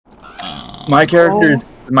My character's,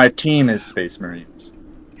 my team is Space Marines.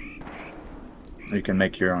 You can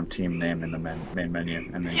make your own team name in the main menu,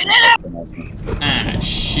 and then you can them all. Ah,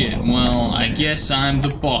 shit. Well, I guess I'm the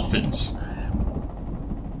Boffins.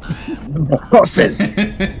 Boffins!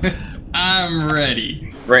 I'm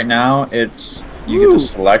ready. Right now, it's you get to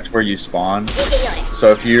select where you spawn.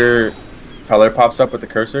 So if your color pops up with the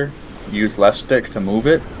cursor, use left stick to move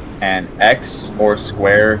it, and X or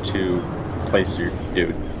square to place your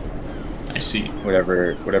dude. I see.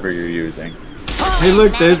 Whatever you're using. Hey,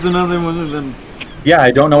 look, there's another one of them. Yeah,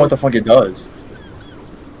 I don't know what the fuck it does.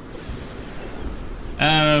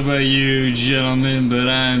 I don't know about you, gentlemen, but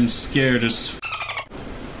I'm scared as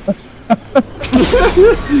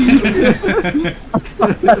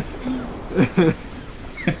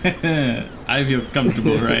I feel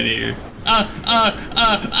comfortable right here.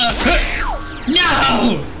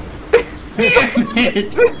 No! Damn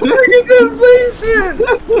it! Look at the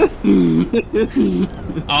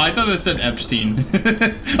Oh, I thought that said Epstein.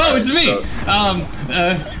 Oh, it's me!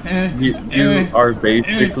 You are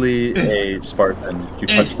basically a Spartan. If you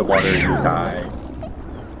touch the water, you die.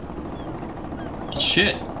 Oh,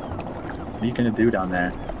 shit. What are you gonna do down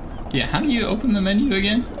there? Yeah, how do you open the menu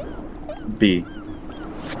again? B.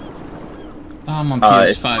 Oh, I'm on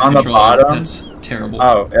PS5 on the controller. bottom. That's terrible.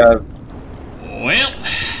 Oh, Well,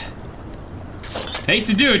 hate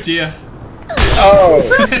to do it to you. oh!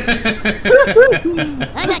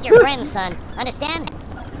 I'm not your friend, son. Understand?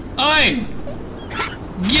 Oi!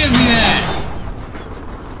 Give me that!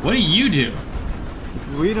 What do you do?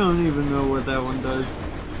 We don't even know what that one does.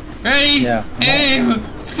 Ready? Yeah. Aim!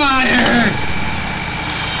 Fire!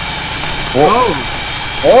 Oh!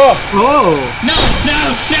 Oh! Oh! No! No!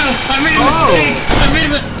 No! I made a mistake! I made a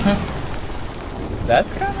mistake!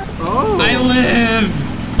 That's kind of. Oh! I live!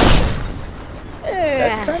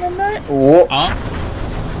 That's kind of nice. Whoa. Oh.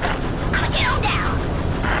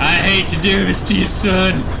 I hate to do this to you,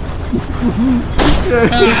 son.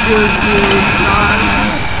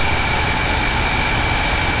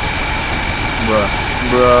 Bruh.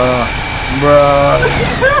 Bruh. Bruh.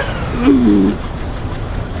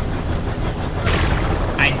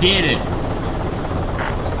 I did it.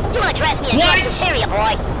 You wanna dress me as What? your superior,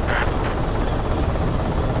 boy?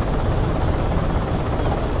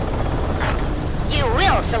 You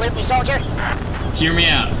will salute me, soldier. Hear me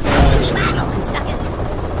out. Suck it.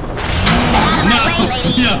 No!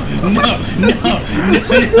 No! No! No! No!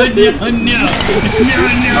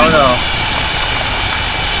 Oh no.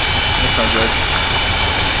 That's not good.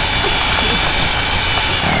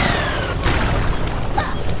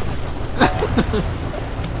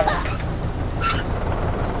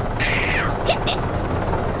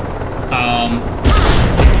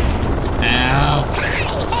 Ow.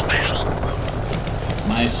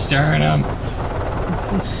 My sternum.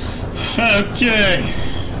 Okay.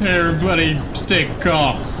 Everybody stay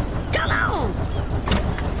calm. Come on!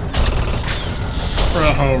 For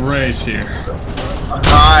a whole race here.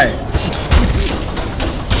 Hi.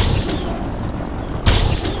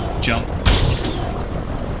 Jump.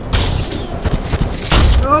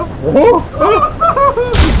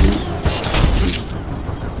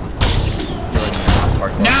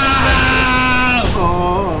 No!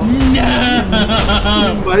 Oh! No!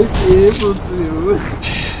 You might be able to.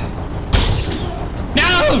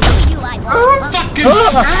 No! You like Fucking!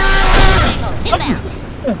 Sit down.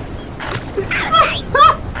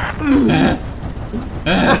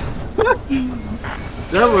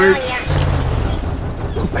 That works.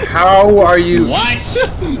 How are you? What? Sit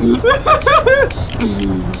down.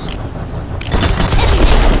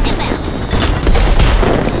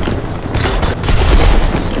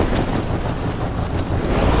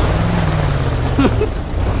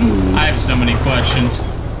 I have so many questions.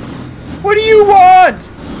 What do you want?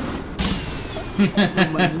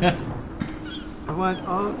 I want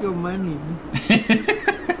all your money.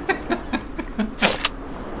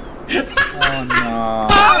 Oh no.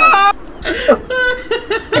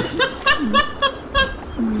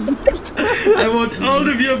 I want all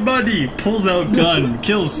of your money. Pulls out gun,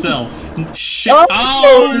 kills self. Shit.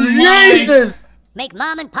 Oh, Jesus! Make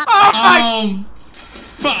mom and pop. Oh,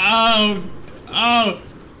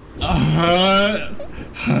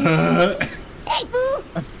 Hey, fool!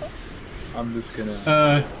 I'm just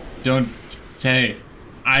gonna. don't. Hey,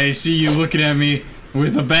 I see you looking at me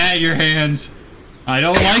with a bat in your hands. I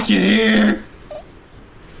don't like it here.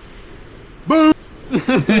 Boom!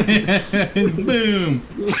 Boom.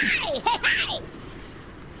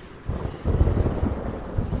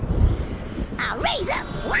 I'll raise up.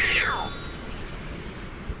 Wow!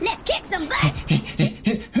 Let's kick some butt.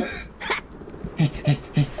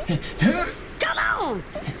 Come on!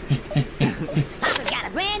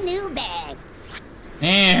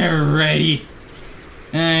 Alrighty.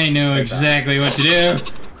 I know exactly what to do.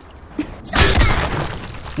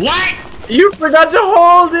 What? You forgot to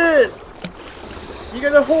hold it! You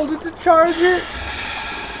gotta hold it to charge it?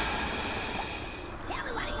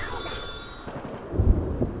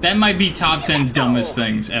 That might be top 10 dumbest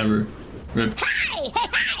things ever. Rip.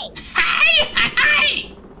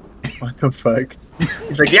 What the fuck?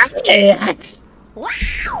 He's like, yeah!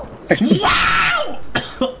 Wow! Wow!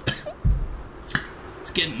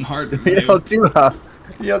 It's getting hard to You do. yell too loud.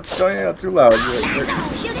 You yell, don't yell too loud.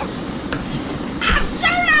 Sugar! I'm so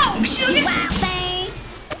long, sugar! Wild thing!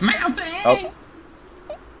 My thing! Oh.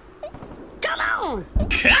 Come on!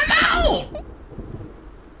 Come on!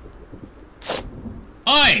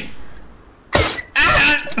 Oi!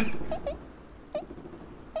 Ah!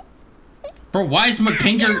 Bro, why is my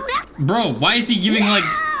finger... Bro, why is he giving, like,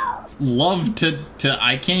 love to...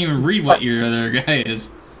 I can't even read what your other guy is.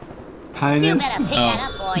 You Highness. better pick that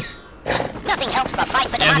up, boy. Nothing helps the fight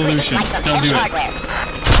for Evolution. democracy like some Don't heavy do it.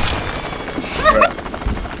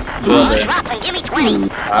 hardware. Drop and give me 20.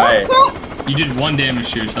 Hi. You did 1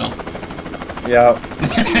 damage to yourself. Yeah.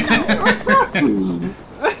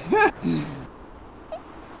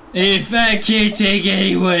 If I can't take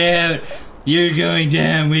anyone out, you're going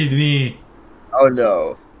down with me. Oh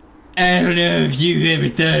no. I don't know if you've ever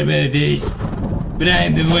thought about this, but I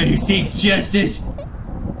am the one who seeks justice.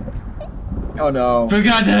 Oh no. For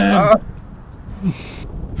Gotham!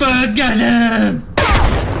 For Gotham!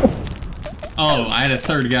 Oh, I had a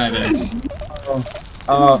third guy there.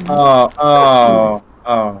 Oh.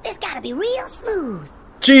 This gotta be real smooth.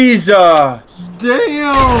 Jesus!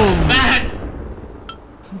 Damn! Ah!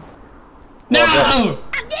 No!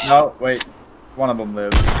 No, wait. One of them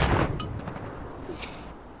lives.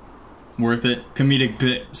 Worth it. Comedic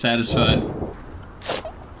bit satisfied. Bro.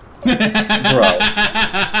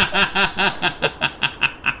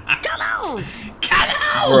 Come on! Come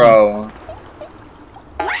on! Bro.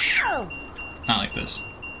 Wow! Not like this.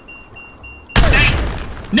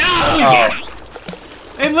 No! Oh.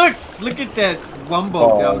 Hey, look! Look at that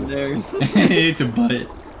wumbo down Balls. there. It's a butt.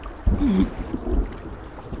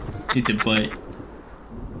 It's a butt.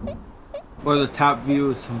 Or the top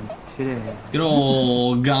view of some titties. Good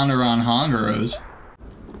old Gondoron Hongoros.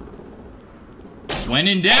 When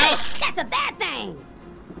in doubt! That's a bad thing!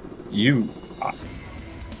 You.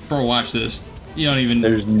 Bro, watch this. You don't even...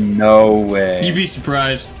 There's no way. You'd be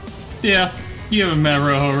surprised. Yeah, you haven't met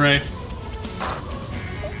Rojo, right?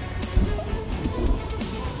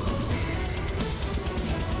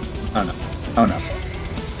 Oh no. Oh no.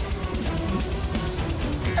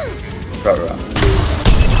 Bro.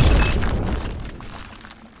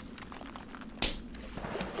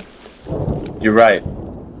 You're right.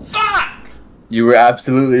 Fuck! You were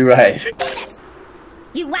absolutely right.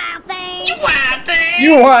 You wild thing! You wild thing!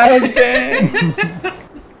 You wild thing!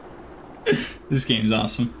 This game's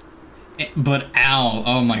awesome. But ow,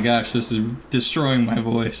 oh my gosh, this is destroying my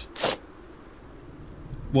voice.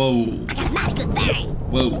 Whoa. I got a mighty good thing!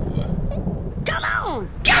 Whoa. Come on!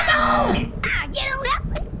 Come on! Ah, get on up!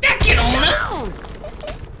 Now get on Come up! on!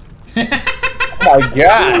 Oh my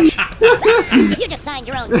gosh! You just signed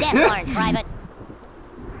your own death warrant, Private.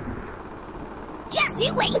 Just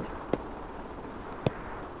you wait!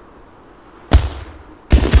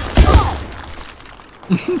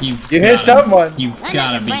 You've You hit someone. You've I'm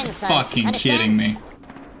gotta not be your friend, son. fucking Understand? kidding me.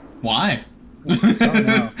 Why? Oh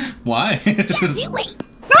no. Why? Just you wait!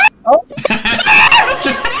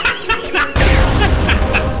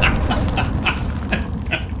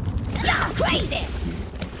 Y'all crazy!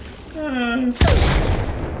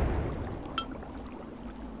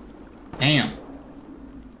 Damn.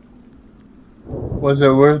 Was it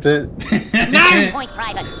worth it? 9 point,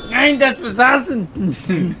 Private. Nein, das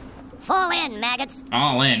besaßen! Fall in, maggots.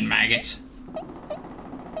 All in, maggots.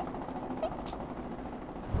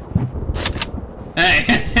 Hey,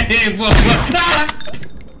 hey, whoa, whoa. Ah!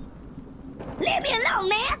 Leave me alone,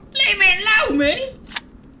 man! Leave me alone, man.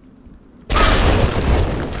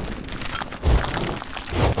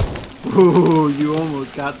 Ooh, you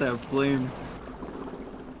almost got that flame.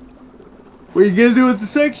 What are you gonna do with the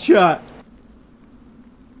sex shot?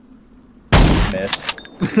 Miss.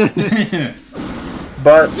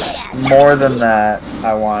 But more than that,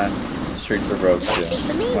 I want Streets of Rage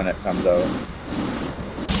 2 when it comes out.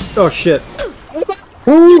 Oh shit.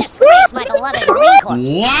 You disgrace my beloved Marine Corps.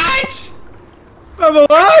 What? I'm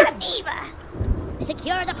alive! Diva!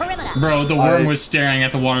 Secure the perimeter. Bro, the worm was staring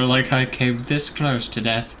at the water like I came this close to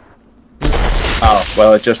death. Oh,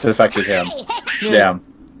 well, it just affected him. Damn.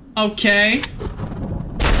 Okay.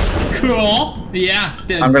 Cool. Yeah.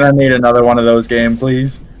 I'm gonna need another one of those game,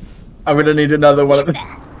 please. I'm gonna need another one of them.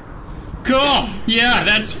 Cool! Yeah,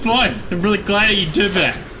 that's fun. I'm really glad that you did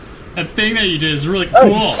that. That thing that you did is really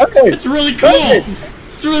cool. Okay. It's really cool.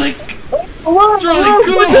 It's really cool. It's really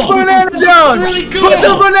cool. Put the banana down. It's really cool. Put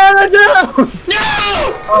the banana down. No!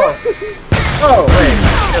 Oh, wait.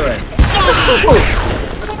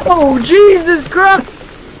 Oh, Jesus Christ!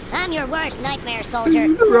 I'm your worst nightmare, soldier.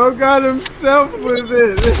 Bro got himself with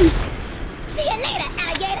it. See you later,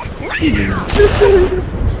 alligator.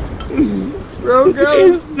 Bro got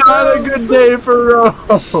It's not a good day for Ro.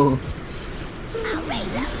 I'll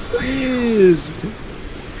raise up. Jeez.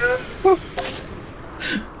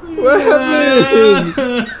 What happened?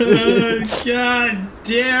 God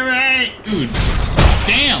damn it! Dude,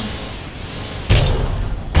 damn!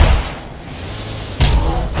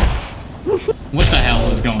 What the hell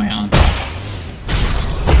is going on?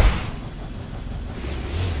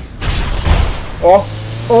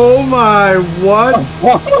 Oh my, what?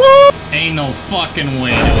 Ain't no fucking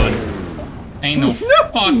way, dude. Ain't no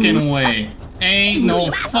fucking way. Ain't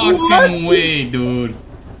no fucking way, dude.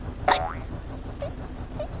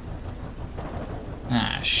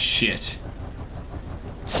 Ah, shit.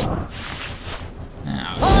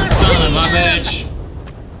 Ah, son of a bitch.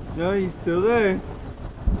 No, he's still there.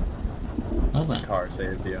 Well then. Car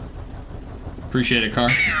saved you. Appreciate it, car.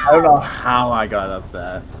 I don't know how I got up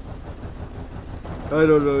that. I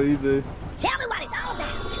don't know either. Tell me what it's all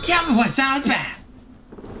about. Tell me what's all about.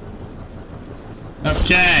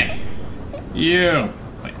 Okay. You.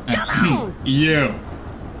 Wait, you.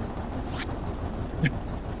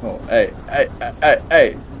 Oh, hey.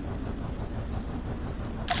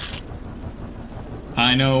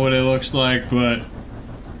 I know what it looks like, but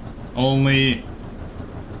only...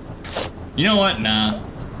 You know what? Nah.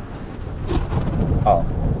 Oh.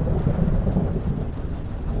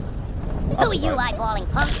 Who are you eyeballing,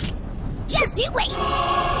 punk? Just you wait.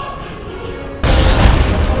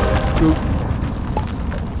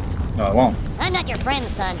 No, I won't. I'm not your friend,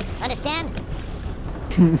 son. Understand?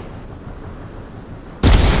 I'm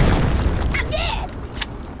dead.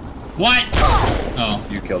 What? Oh.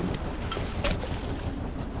 You killed me.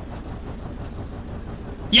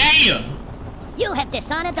 Yeah! You have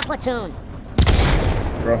dishonored the platoon.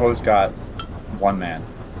 Rojo's got one man.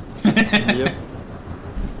 Yep.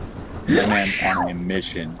 One man on a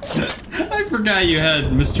mission. I forgot you had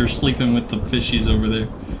Mr. Sleeping with the fishies over there.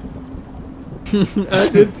 I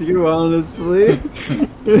did too, honestly.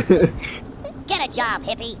 Get a job,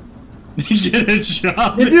 hippie. Get a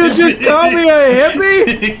job, Did you just call me a hippie?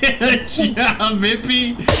 Get a job,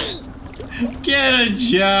 hippie! Get a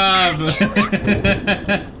job!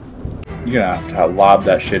 You're gonna have to lob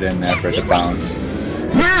that shit in there for it to bounce.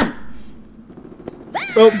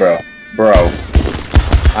 Oh, Bro.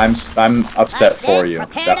 I'm upset for you.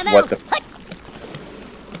 What the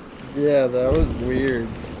yeah, that was weird.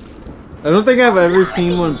 I don't think I've ever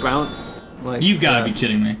seen one bounce like You've gotta that. be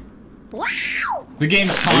kidding me. Wow. The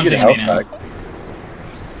game's You get taunting a me health now. pack.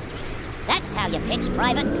 That's how you pitch,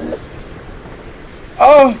 Private.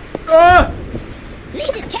 Oh!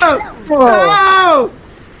 Leave this cat alone. No!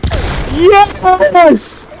 Yes!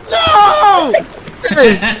 No! I'll make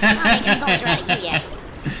a soldier out of you yet.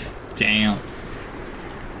 Damn.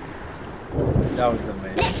 That was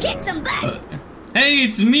amazing. Let's kick some butt. Hey,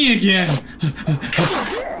 it's me again!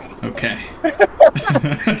 Okay.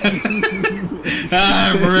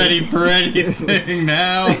 I'm ready for anything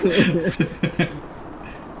now.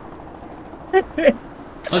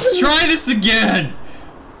 Let's try this again!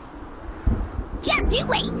 Just you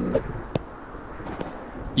wait.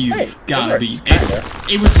 You've gotta worked. be.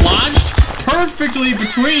 It was lodged perfectly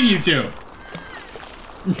between you two.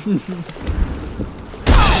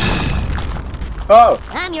 Oh!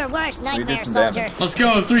 I'm your worst did nightmare, some soldier. damage. Let's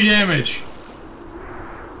go, 3 damage.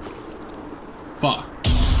 Fuck.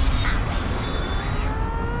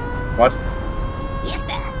 What? Yes,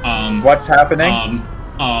 sir. What's happening?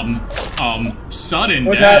 Sudden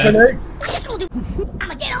What's death. happening? This will do.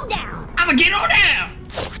 I'ma get on down. I'ma get on down!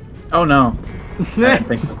 Oh no. I didn't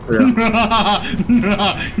think so through.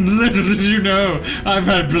 Little did you know, I've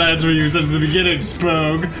had plans for you since the beginning,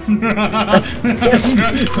 Spogue.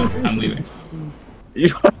 I'm leaving. Hey,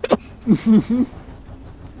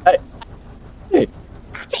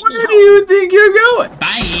 Take me where do home. you think you're going?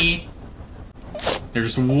 Bye!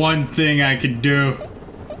 There's one thing I could do.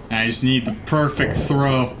 I just need the perfect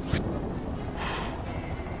throw.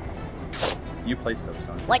 You placed those,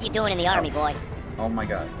 Tony. What you doing in the army, boy? Oh my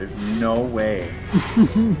god, there's no way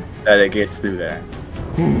that it gets through there.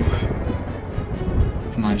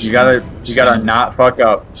 Come on, You gotta not fuck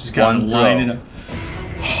up. Just gotta one line throw. it up.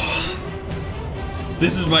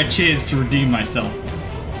 This is my chance to redeem myself.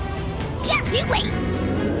 Do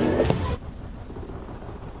it!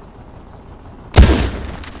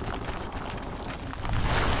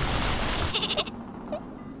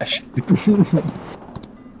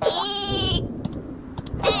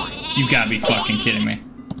 You gotta be fucking kidding me.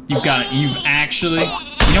 You've actually...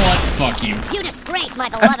 You know what? Fuck you. You disgrace my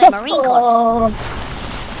beloved Marine Corps.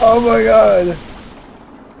 Oh my god.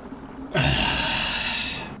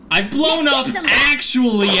 I've blown up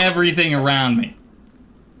actually everything around me.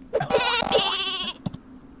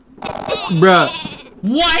 Bruh.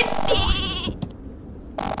 What?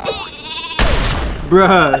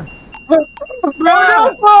 Bruh.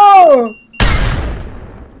 Bruh.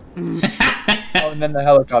 Oh, and then the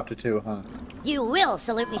helicopter too, huh? You will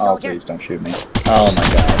salute me, Oh, soldier. please don't shoot me. Oh my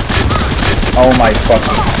god. Oh my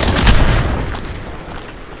fucking...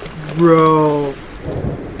 Bro.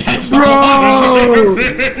 That's Bro! a lot of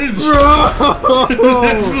damage! Bro!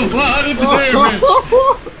 That's a lot of damage!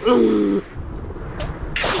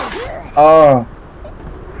 Oh.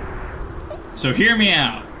 So hear me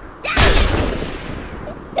out.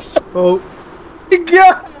 Oh.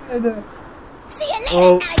 God! See you later,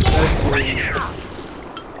 Oh. alligator.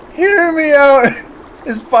 Hear me out!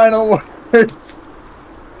 His final words.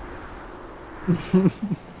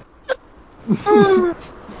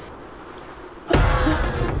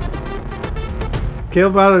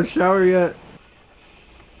 Caleb out of the shower yet?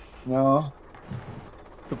 No.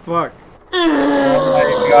 The fuck? Oh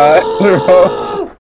my god, bro.